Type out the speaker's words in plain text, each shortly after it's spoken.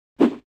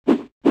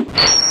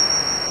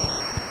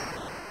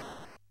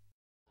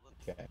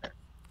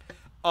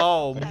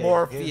Oh, Okay,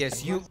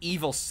 Morpheus, you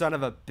evil son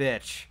of a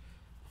bitch.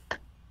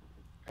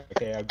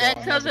 Okay, I've got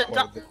another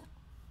quote.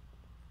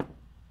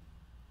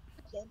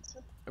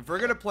 If we're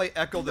gonna play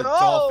Echo the No,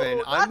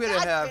 Dolphin, I'm not gonna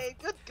that have... game.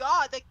 Good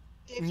God, that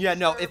game's Yeah,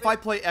 no, if disturbing. I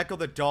play Echo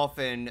the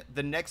Dolphin,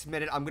 the next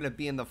minute I'm gonna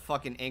be in the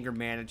fucking anger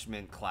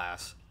management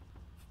class.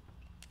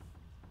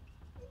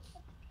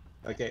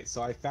 Okay,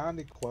 so I found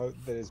a quote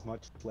that is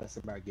much less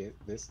about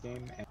this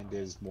game and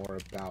is more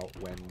about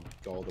when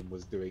Golden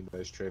was doing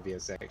those trivia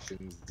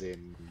sections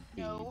in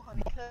the... No,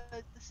 honey,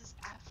 because this is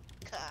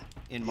Africa.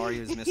 In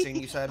Mario's Missing,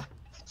 you said?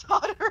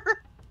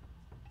 Daughter.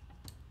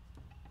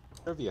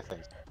 trivia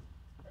things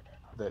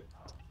that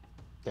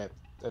kept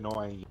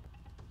annoying you.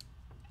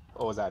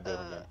 Or was that a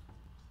different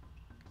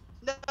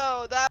game?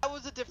 No, that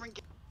was a different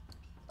game.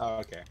 Oh,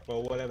 okay.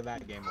 Well, whatever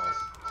that game was,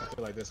 I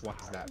feel like this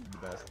one's that the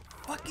best.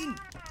 Fucking...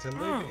 To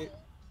live,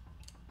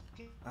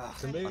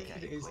 to live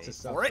okay, is wait to for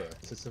suffer. it.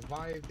 To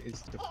survive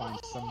is to find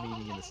some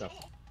meaning in the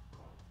suffering.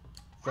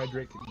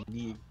 Frederick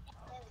need.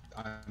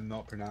 I'm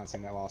not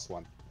pronouncing that last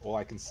one. All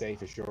I can say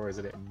for sure is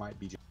that it might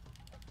be.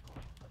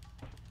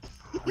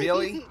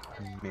 Really?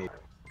 Maybe.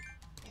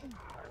 I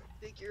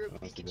think you're a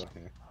What else we Pikachu. got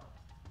here?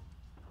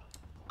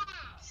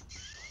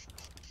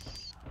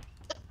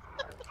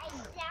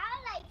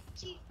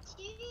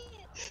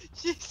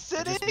 She's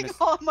sitting missed-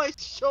 on my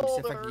Let's see if I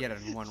shoulder, can get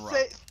it in one row.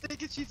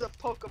 thinking she's a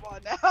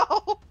Pokemon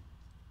now.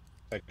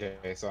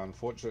 Okay, so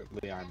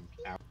unfortunately I'm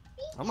out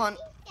Come on.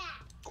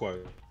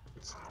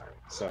 quotes.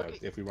 So Okay.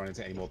 if we run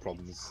into any more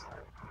problems,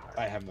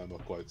 I have no more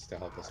quotes to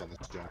help us on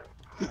this journey.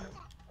 Alright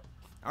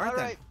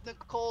then. Alright,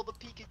 Nicole the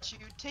Pikachu,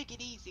 take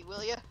it easy,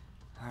 will ya?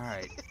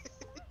 Alright.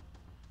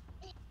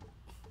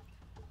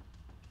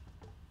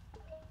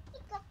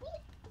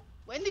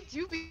 When did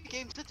you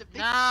become such a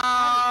big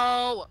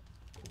No!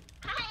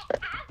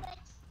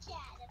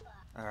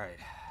 Alright.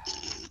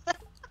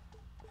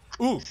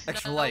 Ooh,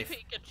 extra No life.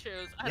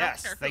 Pikachus. I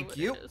Yes, don't care thank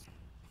who you. It is.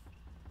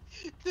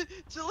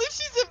 At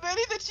least she's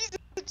admitting that she's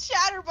a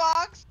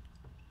chatterbox.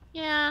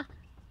 Yeah.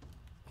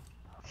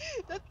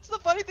 That's the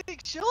funny thing.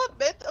 She'll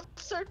admit of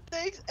certain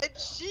things, and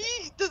she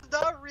does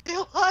not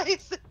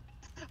realize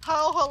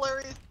how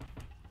hilarious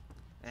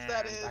And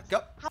that is. back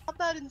up. How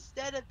about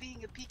instead of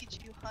being a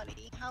Pikachu,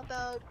 honey, how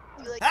about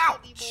you like Ow!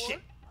 Eevee more?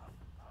 Shit!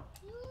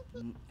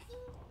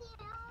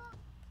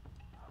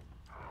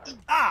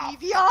 Ah!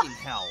 Eevee? Fucking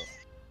hell.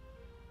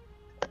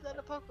 Is that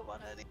a Pokemon,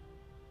 honey?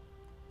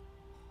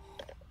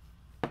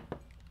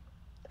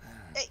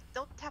 Hey,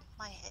 don't tap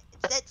my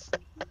headset.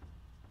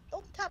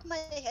 Don't tap my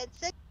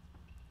headset.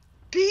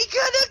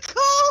 Pika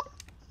Nicole!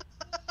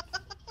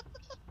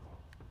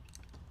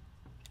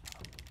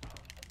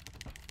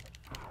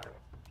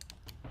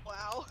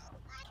 Wow.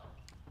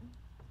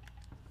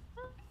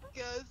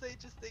 Because they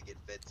just think it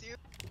fits you.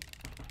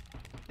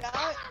 Now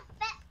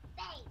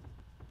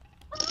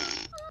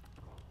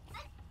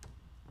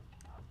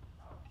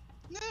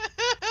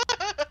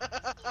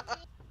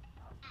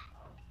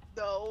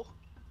No.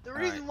 The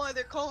reason why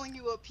they're calling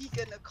you a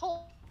Pika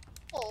Nicole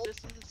is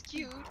as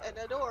cute and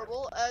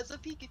adorable as a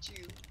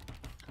Pikachu.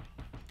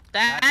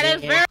 That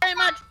is very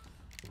much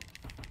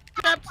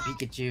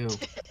Pikachu.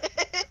 Would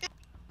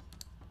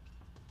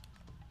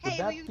Hey,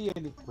 that will you...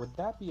 be would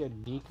that be a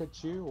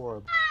Nikachu or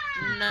a...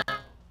 No.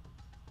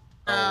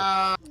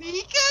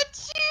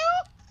 Pikachu?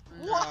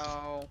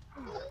 No.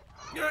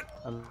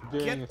 I'm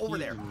doing Get a over few,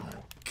 there.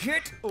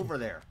 Get over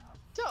there.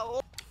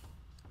 Don't.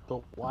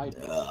 But why?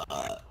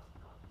 That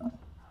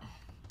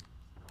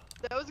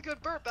was a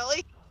good burp,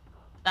 Ellie.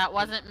 That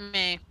wasn't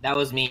me. That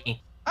was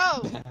me.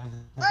 Oh,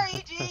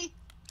 sorry, G.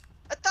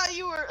 I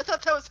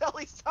thought that was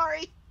Ellie.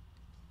 Sorry.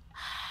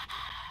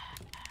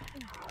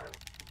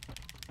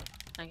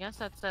 I guess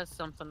that says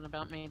something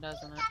about me,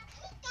 doesn't it?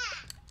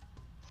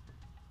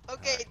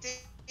 Okay,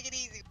 take it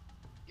easy.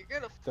 You're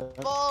gonna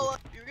fall.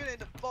 You're gonna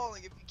end up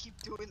falling if you keep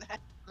doing that.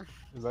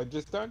 Because I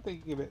just don't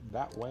think of it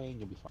that way and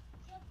you'll be fine.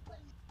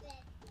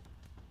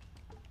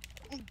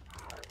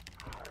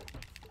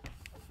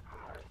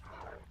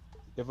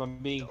 If I'm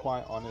being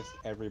quite honest,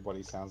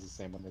 everybody sounds the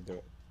same when they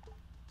do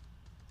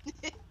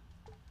it.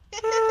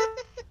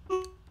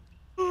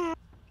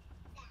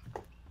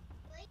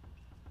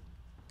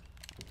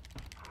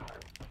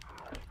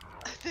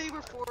 They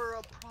were for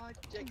a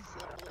project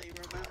assembly,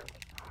 remember?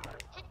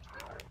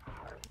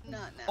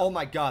 Not now. Oh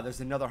my god, there's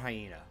another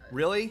hyena.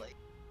 Really? Like,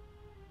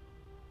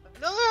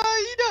 another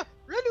hyena!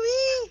 Run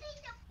away!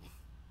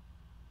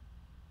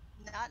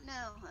 Not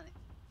now, honey.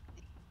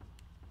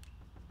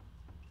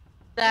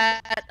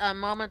 That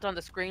moment on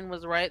the screen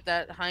was right.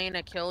 That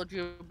hyena killed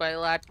you by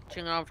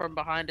latching on from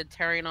behind and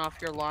tearing off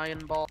your lion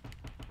ball.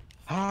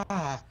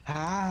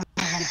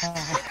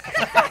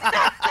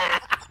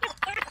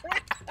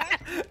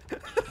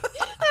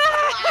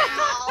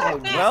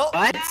 Well,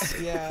 What?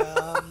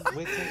 Yeah,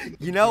 we're taking,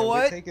 You know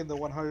what? We're taking the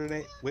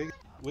 108.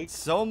 We're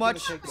so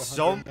much, take the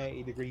so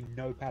 180-degree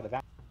nope out of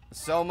that.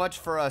 much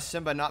for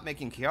Simba not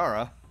making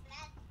Kiara.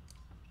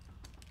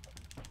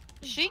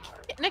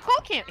 Nicole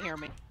can't hear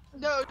me.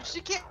 No,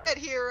 she can't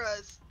hear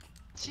us.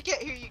 She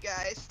can't hear you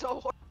guys.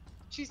 Don't worry.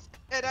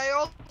 And I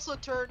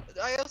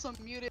also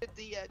muted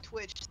the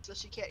Twitch so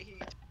she can't hear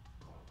you.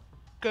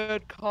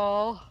 Good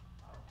call.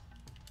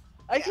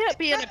 I Yeah. can't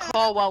be in a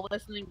call while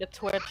listening to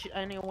Twitch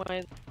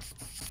anyway. It's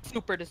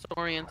super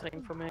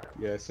disorienting for me.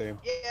 Yeah, same.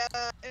 Yeah,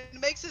 and it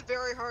makes it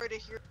very hard to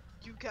hear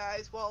you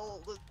guys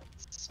while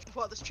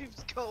the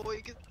stream's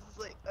going. Cause it's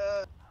like,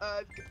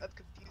 I'm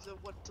confused on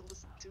what to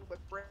listen to. My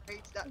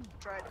brain's not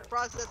trying to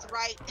process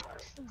right.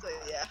 So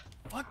yeah.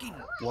 Fucking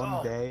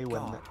One day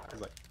God.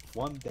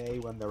 one day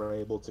when they're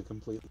able to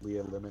completely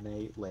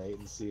eliminate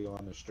latency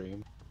on a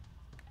stream,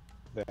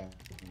 then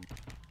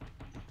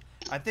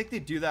I think they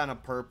do that on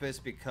purpose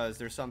because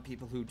there's some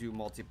people who do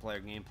multiplayer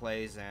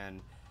gameplays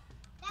and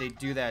they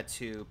do that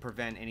to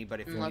prevent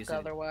anybody from Look using.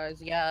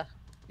 otherwise, yeah.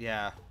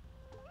 Yeah.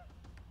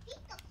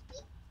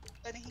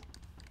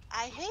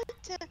 I hate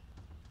to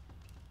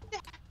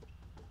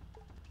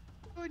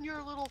ruin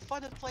your little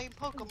fun and playing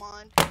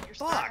Pokemon. You're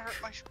starting to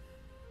hurt my.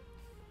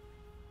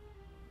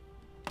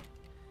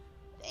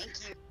 Thank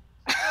you.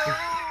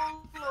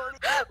 Oh, Lordy.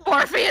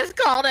 Morpheus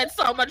called it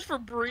so much for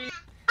Bree.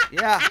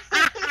 Yeah.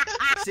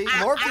 See,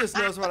 Morpheus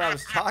knows what I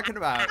was talking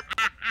about.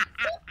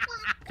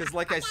 Because,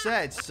 like I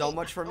said, so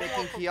much for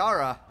making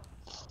Kiara.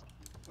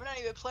 We're not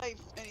even playing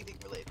anything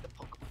related to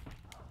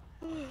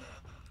Pokemon.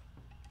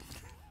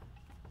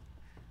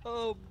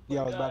 Oh yeah,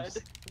 my I was about god.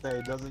 to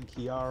say, doesn't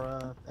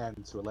Kiara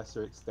and to a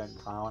lesser extent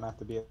Kion have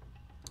to be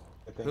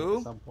a thing Who?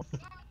 at some point?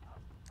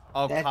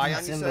 Oh, That's Kion, you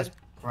Simba's said?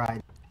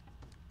 pride.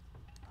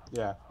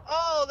 Yeah.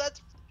 Oh,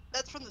 that's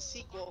from the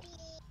sequel.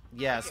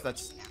 Yes,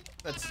 that's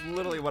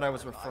literally what I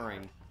was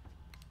referring.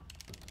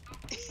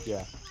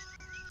 Yeah.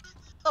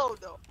 Oh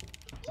no.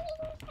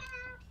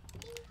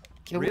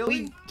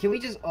 Really? Can we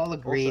just all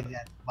agree Also-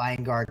 that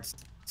Lion Guard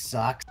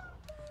sucks?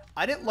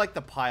 I didn't like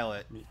the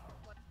pilot.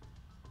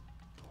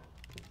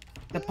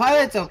 The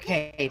pilot's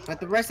okay, but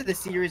the rest of the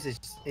series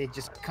it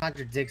just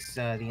contradicts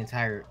the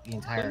entire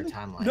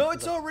timeline. No,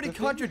 it's already the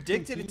thing that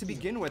contradicted it to confuses-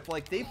 begin with.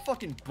 Like, they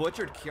fucking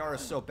butchered Kiara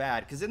so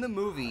bad. Because in the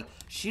movie,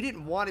 she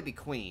didn't want to be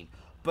queen.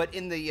 But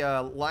in the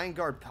Lion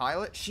Guard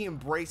pilot, she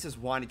embraces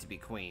wanting to be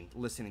queen,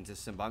 listening to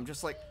Simba. I'm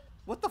just like,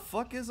 what the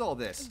fuck is all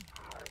this?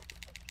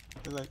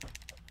 Like,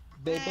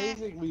 they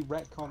basically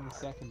retconned the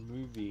second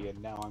movie,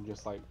 and now I'm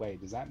just like, wait,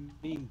 does that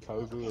mean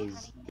Kovu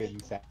has been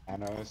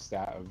Thanos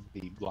out of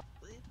the block?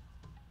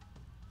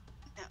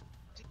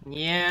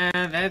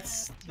 Yeah,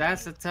 that's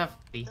a tough.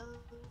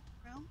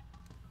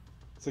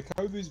 So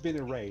Kovu's been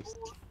erased.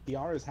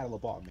 Kiara's had a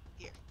lobotomy,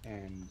 Here.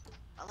 and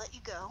I'll let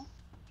you go.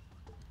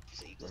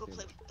 So you can go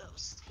play with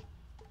those.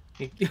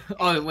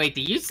 Oh wait,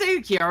 did you say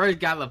Kiara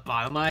got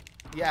lobotomized?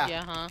 Yeah.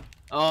 Yeah, huh?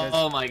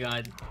 Oh my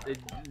god,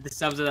 this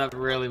sums it up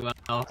really well.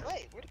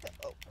 Wait, where'd it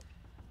go?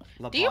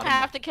 Oh. Do you Lobotomy.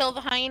 have to kill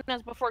the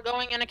hyenas before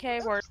going in a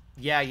cave, or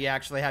Yeah, you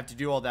actually have to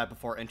do all that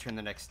before entering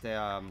the next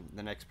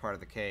part of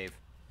the cave.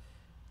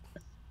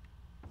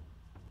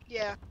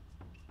 Yeah.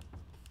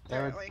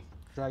 Eric Apparently.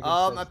 Dragon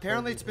says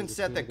Apparently Kovu it's been has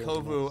said that appeared in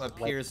the Kovu next,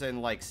 appears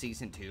in, like,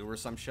 Season 2 or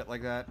some shit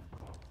like that.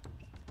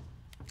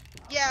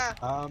 Yeah.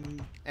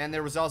 And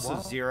there was also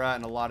What? Zira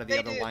and a lot of the They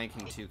other did. Lion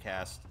King 2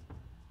 cast.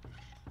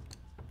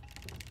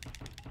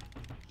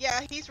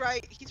 Yeah, he's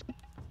right.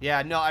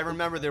 Yeah, no, I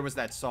remember there was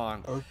that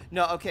song. Oh.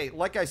 No, okay,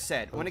 like I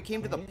said, when it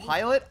came to the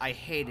pilot, I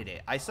hated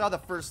it. I saw the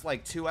first,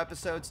 like, 2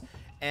 episodes,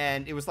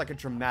 and it was like a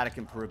dramatic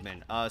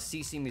improvement.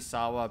 CC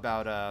Misawa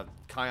about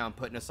Kion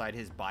putting aside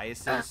his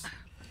biases.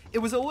 It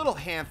was a little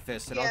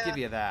ham-fisted, I'll Yeah. give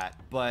you that,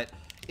 but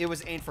it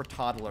was aimed for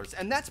toddlers,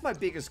 and that's my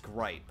biggest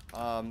gripe.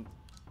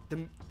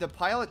 The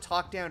pilot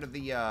talked down to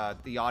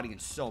the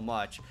audience so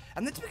much,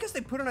 and that's because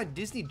they put it on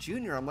Disney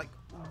Junior. I'm like,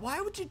 why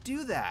would you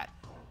do that?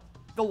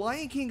 The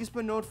Lion King has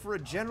been known for a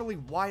generally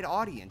wide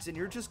audience, and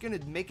you're just gonna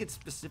make it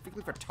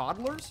specifically for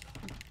toddlers?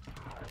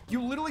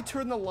 You literally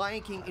turned the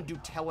Lion King into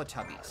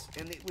Teletubbies,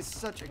 and it was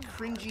such a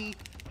cringy,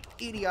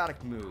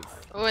 idiotic move.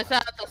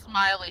 without the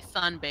smiley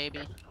sun,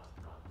 baby?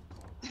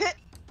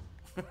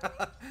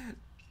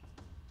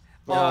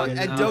 Oh,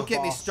 Yeah, and no. don't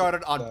get me Boss,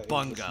 started on it's a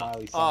Bunga.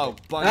 smiley Oh,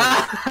 side.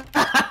 Bunga.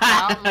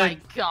 Oh my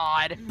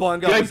god.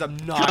 Bunga Good was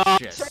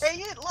obnoxious.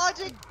 Saying it,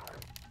 logic.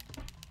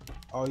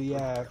 Oh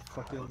yeah,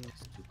 fucking.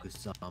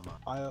 Sukusama.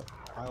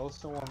 I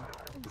also want.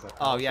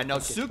 Oh yeah, no,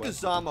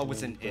 Sukazama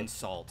was an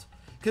insult.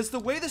 Because the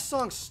way the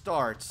song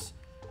starts,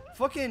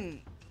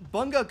 fucking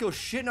Bunga goes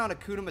shitting on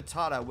Hakuna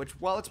Matata, which,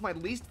 while it's my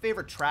least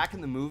favorite track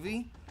in the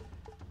movie,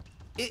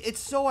 it's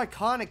so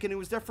iconic, and it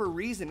was there for a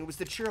reason. It was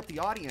to cheer up the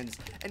audience.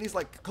 And he's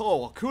like,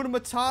 oh, Hakuna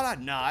Matata?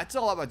 Nah, it's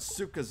all about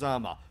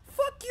Sukazama.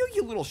 Fuck you,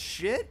 you little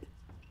shit.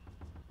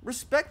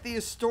 Respect the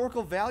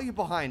historical value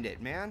behind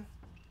it, man.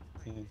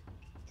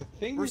 The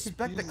thing that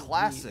Respect the confuses me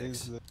classics.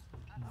 is that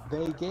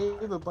they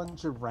gave a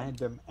bunch of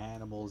random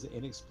animals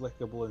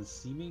inexplicable and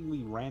seemingly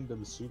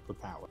random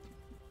superpower.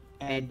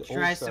 And It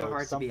tries so also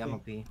hard to be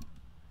something- MLP.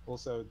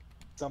 Also,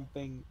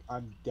 something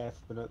I'm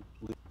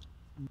definitely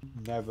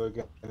never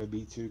going to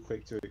be too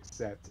quick to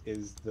accept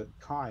is that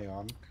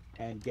Kion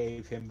and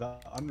gave him the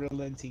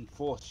unrelenting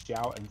force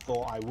shout and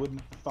thought I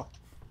wouldn't fuck.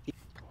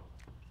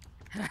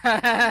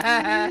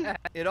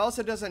 It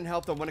also doesn't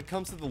help that when it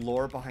comes to the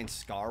lore behind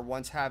Scar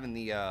once having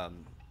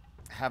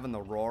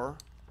the roar,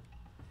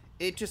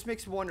 it just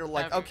makes me wonder,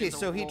 like, Having okay, the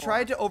so he roar.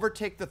 tried to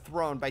overtake the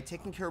throne by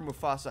taking care of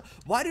Mufasa.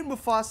 Why did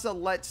Mufasa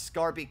let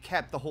Scar be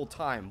kept the whole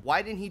time?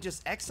 Why didn't he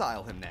just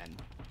exile him then?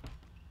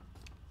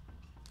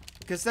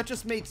 Because that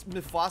just makes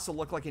Mufasa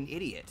look like an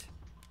idiot.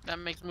 That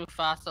makes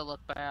Mufasa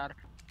look bad.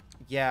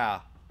 Yeah.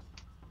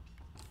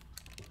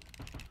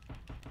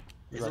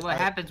 This is what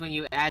happens when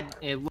you add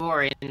a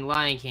lore in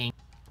Lion King.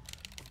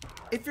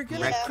 If you're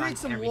gonna Yeah. create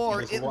some Everything.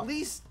 lore, Is at what-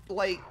 least,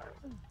 like,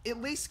 at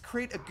least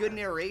create a good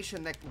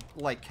narration that,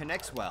 like,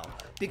 connects well.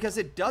 Because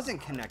it doesn't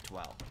connect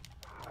well.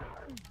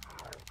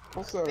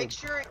 Also, Make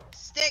sure it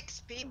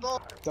sticks,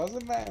 people.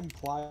 doesn't that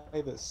imply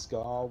that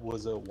Scar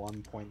was at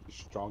one point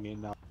strong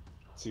enough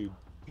to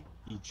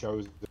be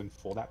chosen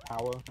for that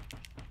power?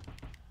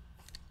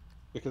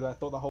 Because I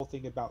thought the whole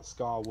thing about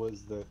Scar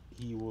was that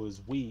he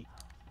was weak,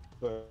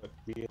 but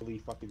really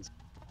fucking.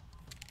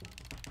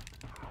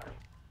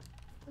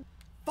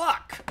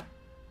 Fuck!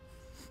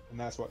 And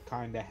that's what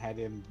kind of had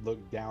him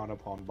looked down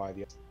upon by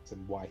the others,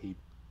 and why he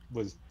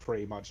was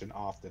pretty much an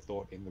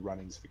afterthought in the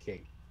runnings for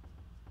king.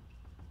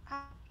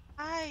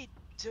 I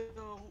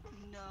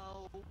don't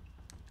know.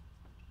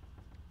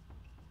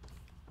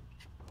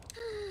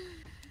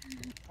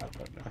 I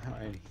don't know how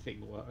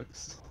anything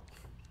works.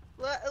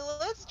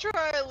 Let's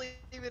try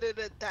leave it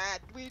at that.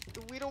 We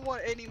don't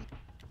want any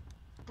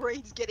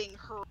brains getting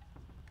hurt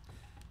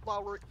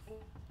while we're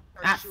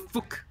shooting.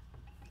 Fuck.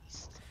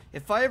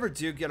 If I ever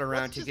do get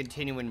around Let's to just-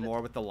 continuing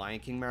more with the Lion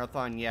King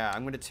marathon, yeah,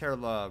 I'm gonna tear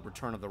the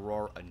Return of the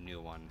Roar a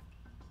new one.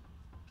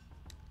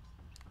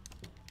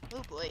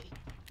 Oh boy.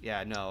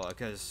 Yeah, no,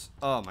 because,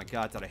 oh my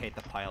god, did I hate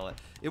the pilot.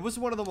 It was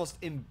one of the most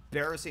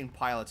embarrassing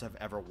pilots I've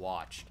ever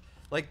watched.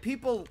 Like,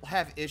 people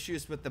have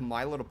issues with the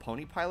My Little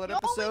Pony pilot The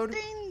episode. only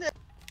thing that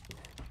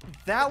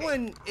That Okay.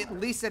 one, at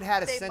least it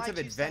had a Say sense my of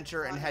 2 cents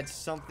adventure and on had it.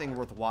 something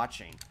worth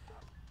watching.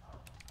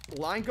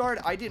 Line Guard,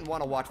 I didn't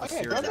want to watch the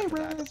Okay, series don't they after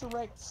that.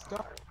 resurrect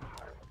Scar?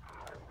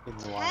 In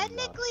the Lion Guard?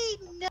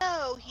 technically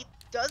no, he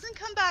doesn't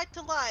come back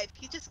to life.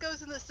 He just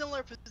goes in a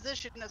similar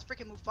position as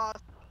freaking Mufasa.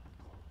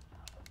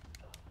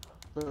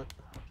 But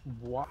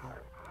what?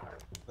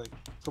 Like,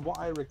 from what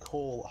I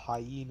recall,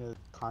 Hyena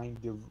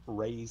kind of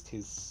raised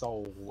his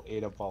soul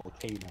in a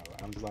volcano.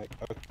 And I'm just like,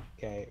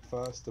 okay,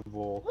 first of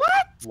all,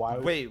 What? why?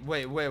 Wait,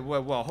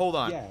 hold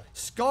on. Yeah.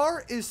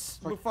 Scar is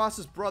Fuck.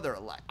 Mufasa's brother.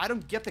 Like, I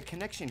don't get the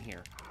connection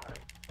here.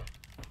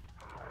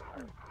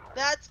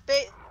 That's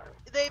they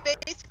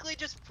basically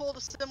just pulled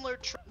a similar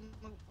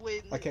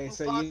when Okay,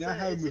 so Mufasa you know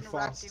how is interacting with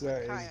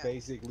Mufasa is Kaya.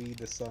 basically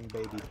the sun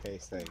baby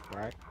face thing,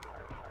 right?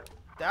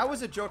 That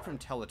was a joke from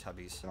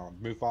Teletubbies.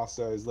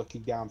 Mufasa is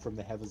looking down from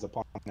the heavens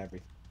upon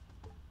everything.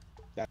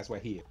 That's where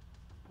he is.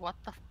 What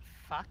the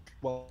fuck?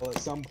 Well, at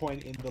some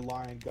point in the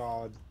Lion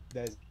Guard,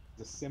 there's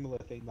a similar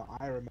thing that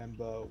I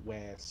remember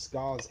where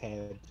Scar's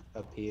head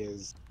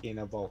appears in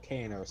a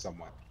volcano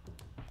somewhere.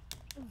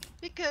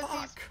 Because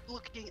he's Fuck.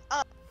 looking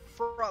up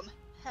from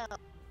hell.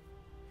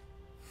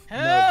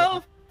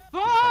 Hellfire!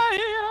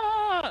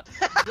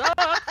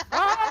 The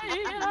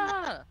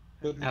fire!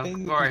 But the Of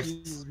thing that course.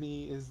 confuses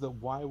me is that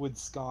why would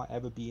Scar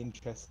ever be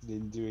interested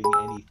in doing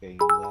anything,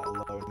 let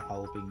alone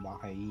helping the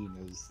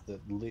hyenas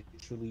that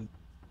literally...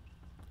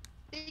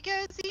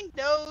 Because he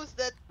knows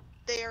that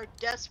they are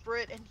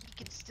desperate and he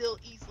can still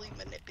easily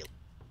manipulate.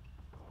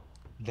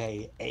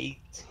 They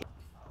ate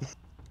him.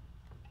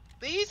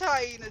 These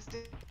hyenas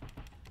do.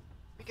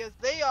 Because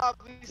they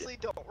obviously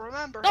don't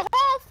remember. The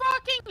whole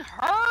fucking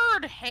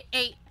herd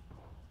ate.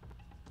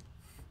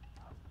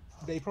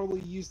 They probably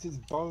used his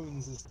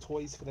bones as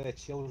toys for their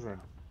children.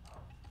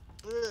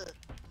 Ugh.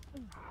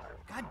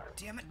 God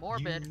damn it.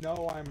 Morbid. You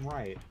know I'm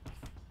right.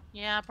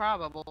 Yeah,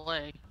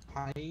 probably.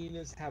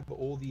 Hyenas have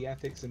all the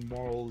ethics and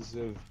morals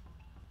of,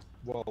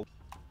 well,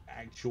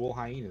 actual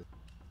hyenas.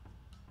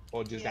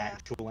 Or just Yeah.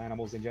 actual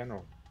animals in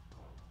general.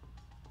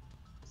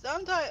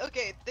 Sometimes,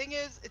 okay, thing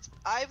is,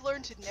 I've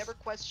learned to never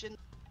question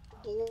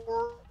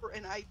lore or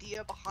an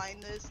idea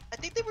behind this. I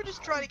think they were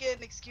just trying to get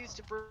an excuse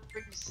to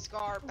bring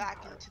Scar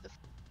back into the.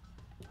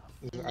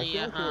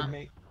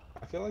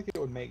 I feel like it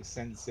would make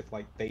sense if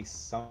like they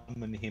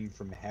summon him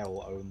from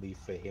hell only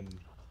for him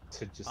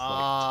to just like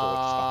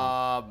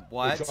torch the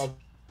What? Which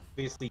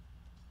obviously